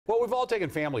Well, we've all taken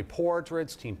family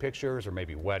portraits, team pictures, or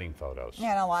maybe wedding photos.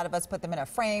 Yeah, and a lot of us put them in a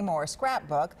frame or a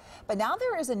scrapbook. But now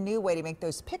there is a new way to make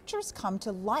those pictures come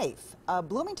to life. A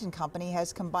Bloomington company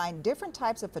has combined different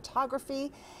types of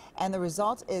photography, and the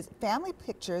result is family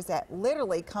pictures that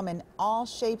literally come in all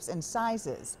shapes and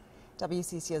sizes.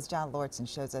 WCCO's John Lauritsen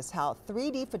shows us how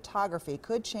 3D photography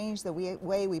could change the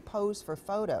way we pose for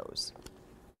photos.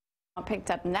 I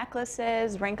picked up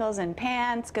necklaces, wrinkles in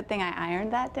pants. Good thing I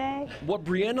ironed that day. What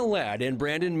Brianna Ladd and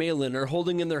Brandon Malin are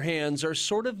holding in their hands are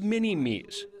sort of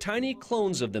mini-me's, tiny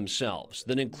clones of themselves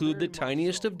that include the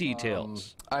tiniest of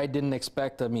details. I didn't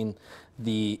expect,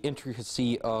 the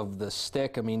intricacy of the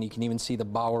stick. You can even see the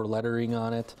Bauer lettering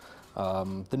on it.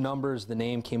 The numbers, the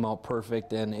name came out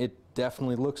perfect, and it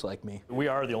definitely looks like me. We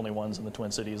are the only ones in the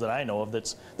Twin Cities that I know of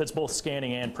that's both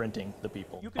scanning and printing the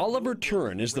people. Oliver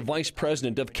Turin is the vice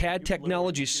president of CAD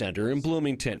Technology Center in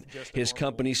Bloomington. His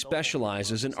company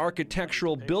specializes in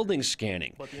architectural building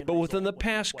scanning, but within the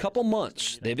past couple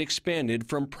months, they've expanded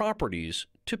from properties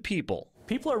to people.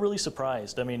 People are really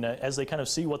surprised. As they kind of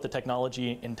see what the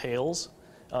technology entails,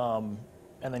 and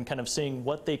then kind of seeing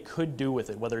what they could do with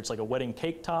it, whether it's like a wedding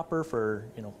cake topper for,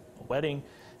 a wedding,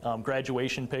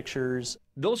 graduation pictures.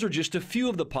 Those are just a few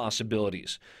of the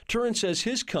possibilities. Turin says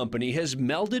his company has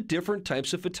melded different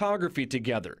types of photography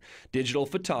together. Digital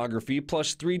photography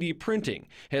plus 3D printing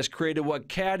has created what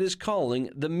CAD is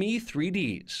calling the Me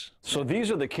 3Ds. So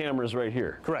these are the cameras right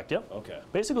here? Correct, yep. Okay.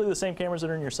 Basically the same cameras that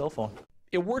are in your cell phone.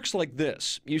 It works like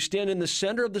this. You stand in the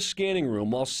center of the scanning room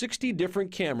while 60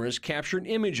 different cameras capture an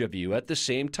image of you at the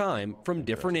same time from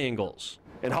different angles.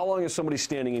 And how long is somebody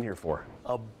standing in here for?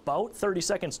 About 30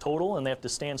 seconds total, and they have to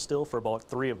stand still for about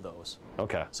 3 of those.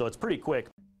 Okay. So it's pretty quick.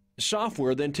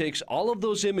 Software then takes all of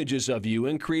those images of you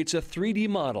and creates a 3D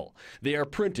model. They are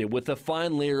printed with a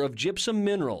fine layer of gypsum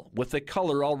mineral with the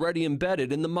color already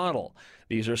embedded in the model.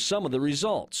 These are some of the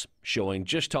results, showing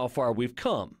just how far we've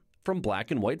come from black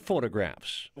and white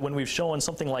photographs. When we've shown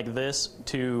something like this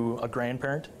to a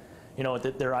grandparent,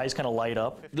 their eyes kind of light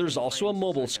up. There's also a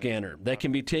mobile scanner that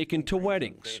can be taken to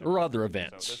weddings or other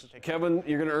events. Kevin,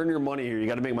 you're going to earn your money here. You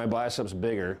got to make my biceps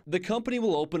bigger. The company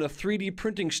will open a 3D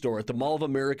printing store at the Mall of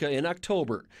America in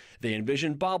October. They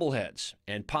envision bobbleheads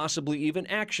and possibly even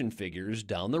action figures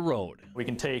down the road. We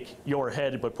can take your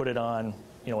head but put it on,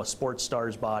 a sports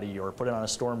star's body, or put it on a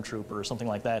stormtrooper or something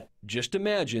like that. Just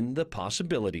imagine the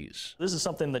possibilities. This is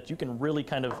something that you can really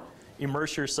kind of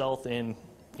immerse yourself in,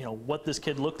 what this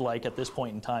kid looked like at this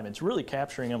point in time. It's really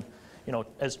capturing him,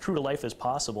 as true to life as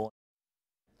possible.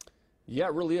 Yeah,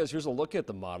 it really is. Here's a look at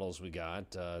the models we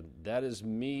got. That is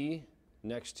me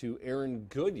next to Aaron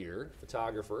Goodyear,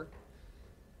 photographer.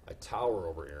 I tower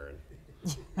over Aaron.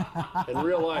 In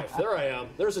real life, there I am.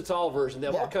 There's a tall version. They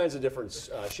have all kinds of different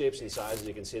shapes and sizes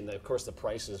you can see. And of course, the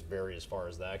prices vary as far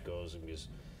as that goes. It as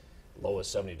low as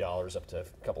 $70 up to a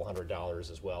couple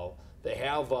 $100 as well. They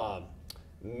have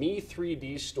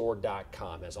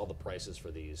me3dstore.com has all the prices for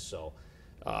these. So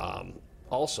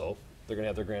also, they're going to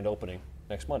have their grand opening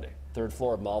next Monday, 3rd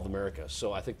floor of Mall of America.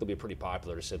 So I think they'll be pretty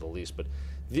popular, to say the least. But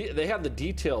they have the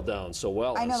detail down so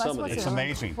well. I know, on some of these. It's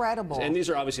amazing. Incredible. And these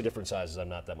are obviously different sizes. I'm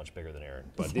not that much bigger than Aaron,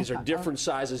 but these are different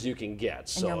sizes you can get.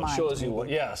 So it shows you what.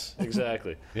 Yes,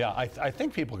 exactly. Yeah, I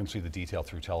think people can see the detail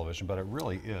through television, but it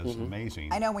really is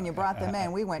amazing. I know when you brought them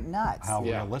in, we went nuts. How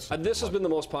realistic. This has been the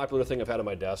most popular thing I've had on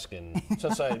my desk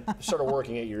since I started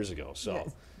working 8 years ago. So.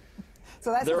 Yes.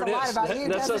 So that says a lot about you,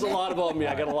 That says a lot about me.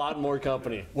 I got a lot more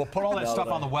company. We'll put all that stuff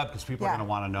on the web because people are going to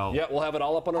want to know. Yeah, we'll have it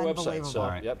all up on our website. So,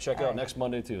 right. yep, check it out. Next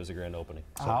Monday, too, is the grand opening.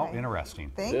 How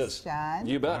interesting. Thanks, John.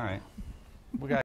 You bet. All right. We got